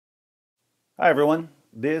Hi everyone,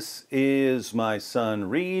 this is my son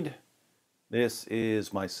Reed. This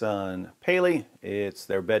is my son Paley. It's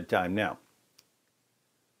their bedtime now.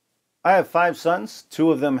 I have 5 sons.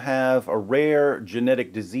 2 of them have a rare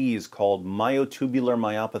genetic disease called myotubular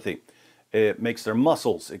myopathy. It makes their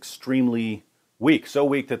muscles extremely weak, so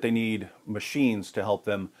weak that they need machines to help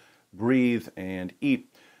them breathe and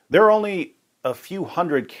eat. There are only a few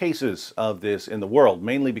hundred cases of this in the world,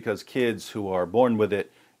 mainly because kids who are born with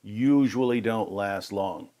it usually don't last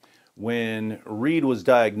long. When Reed was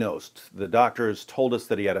diagnosed, the doctors told us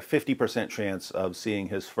that he had a 50% chance of seeing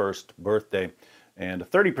his first birthday and a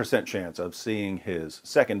 30% chance of seeing his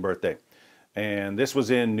second birthday. And this was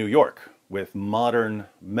in New York with modern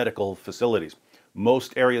medical facilities.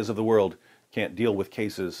 Most areas of the world can't deal with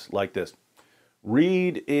cases like this.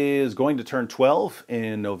 Reed is going to turn 12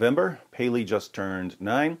 in November. Paley just turned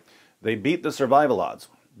 9. They beat the survival odds,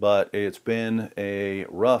 but it's been a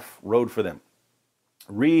rough road for them.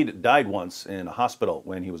 Reed died once in a hospital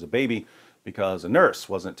when he was a baby because a nurse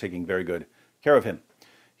wasn't taking very good care of him.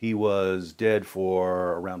 He was dead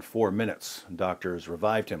for around 4 minutes. Doctors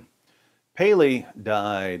revived him. Paley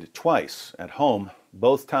died twice at home.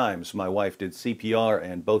 Both times my wife did CPR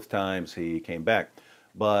and both times he came back.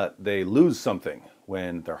 But they lose something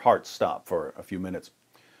when their hearts stop for a few minutes.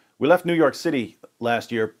 We left New York City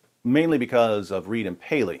last year mainly because of Reed and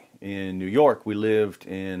Paley. In New York, we lived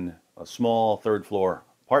in a small 3rd floor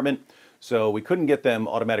apartment, so we couldn't get them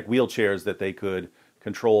automatic wheelchairs that they could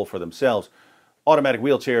control for themselves. Automatic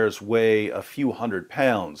wheelchairs weigh a few hundred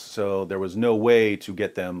pounds, so there was no way to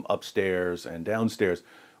get them upstairs and downstairs.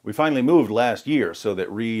 We finally moved last year so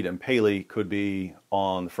that Reed and Paley could be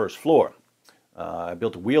on the 1st floor. I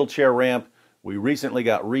built a wheelchair ramp. We recently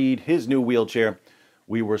got Reed his new wheelchair.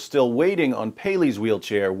 We were still waiting on Paley's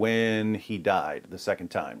wheelchair when he died the second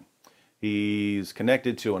time. He's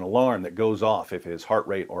connected to an alarm that goes off if his heart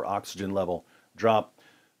rate or oxygen level drop.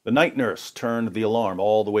 The night nurse turned the alarm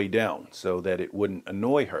all the way down so that it wouldn't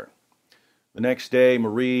annoy her. The next day,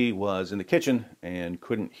 Marie was in the kitchen and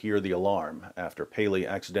couldn't hear the alarm after Paley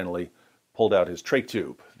accidentally pulled out his trach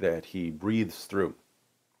tube that he breathes through.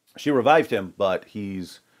 She revived him, but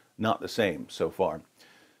he's not the same so far.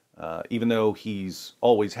 Even though he's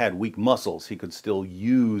always had weak muscles, he could still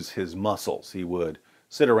use his muscles. He would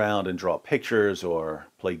sit around and draw pictures or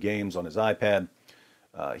play games on his iPad.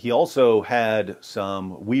 He also had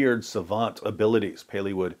some weird savant abilities.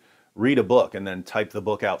 Paley would read a book and then type the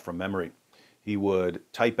book out from memory. He would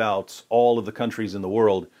type out all of the countries in the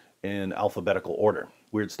world in alphabetical order.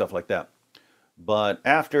 Weird stuff like that. But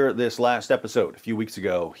after this last episode, a few weeks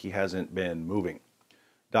ago, he hasn't been moving.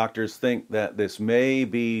 Doctors think that this may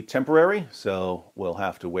be temporary, so we'll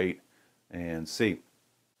have to wait and see.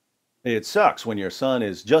 It sucks when your son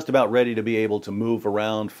is just about ready to be able to move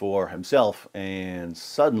around for himself, and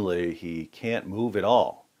suddenly he can't move at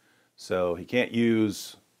all. So he can't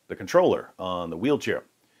use the controller on the wheelchair.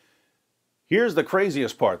 Here's the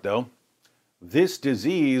craziest part, though. This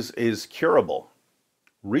disease is curable.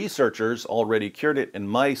 Researchers already cured it in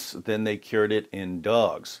mice, then they cured it in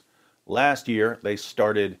dogs. Last year, they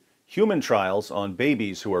started human trials on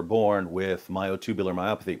babies who are born with myotubular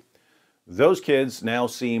myopathy. Those kids now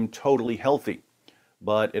seem totally healthy,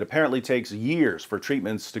 but it apparently takes years for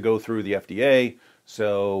treatments to go through the FDA,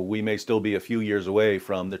 so we may still be a few years away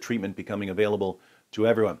from the treatment becoming available to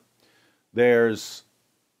everyone. There's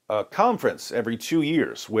a conference every 2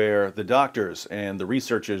 years where the doctors and the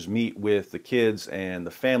researchers meet with the kids and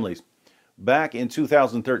the families. Back in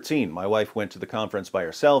 2013, my wife went to the conference by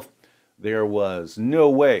herself. There was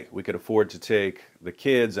no way we could afford to take the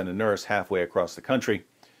kids and a nurse halfway across the country.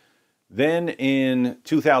 Then in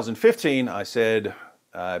 2015, I said,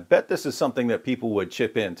 I bet this is something that people would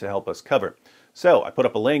chip in to help us cover. So I put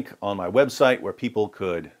up a link on my website where people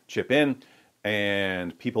could chip in,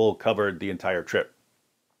 and people covered the entire trip.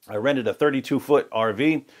 I rented a 32-foot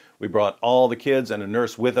RV. We brought all the kids and a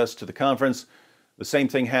nurse with us to the conference. The same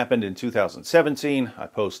thing happened in 2017. I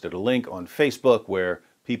posted a link on Facebook where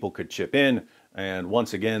people could chip in, and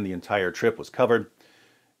once again, the entire trip was covered.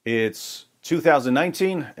 It's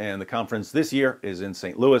 2019, and the conference this year is in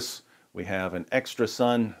St. Louis. We have an extra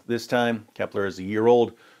son this time. Kepler is a year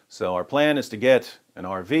old, so our plan is to get an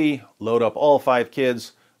RV, load up all 5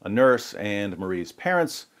 kids, a nurse, and Marie's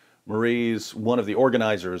parents. Marie's one of the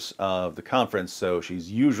organizers of the conference, so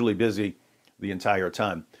she's usually busy the entire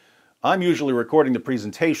time. I'm usually recording the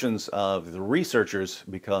presentations of the researchers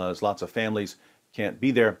because lots of families can't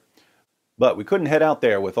be there. But we couldn't head out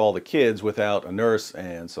there with all the kids without a nurse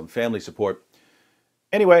and some family support.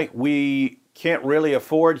 Anyway, we can't really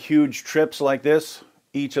afford huge trips like this.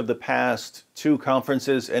 Each of the past 2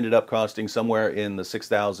 conferences ended up costing somewhere in the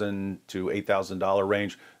 $6,000 to $8,000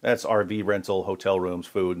 range. That's RV rental, hotel rooms,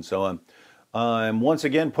 food, and so on. I'm once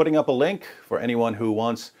again putting up a link for anyone who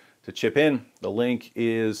wants to chip in. The link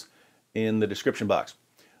is in the description box.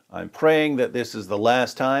 I'm praying that this is the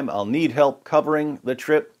last time I'll need help covering the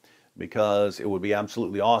trip, because it would be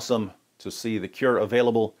absolutely awesome to see the cure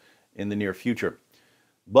available in the near future.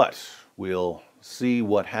 But we'll see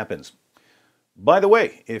what happens. By the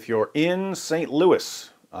way, if you're in St. Louis,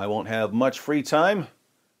 I won't have much free time,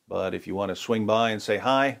 but if you want to swing by and say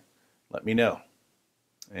hi, let me know.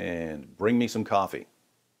 And bring me some coffee.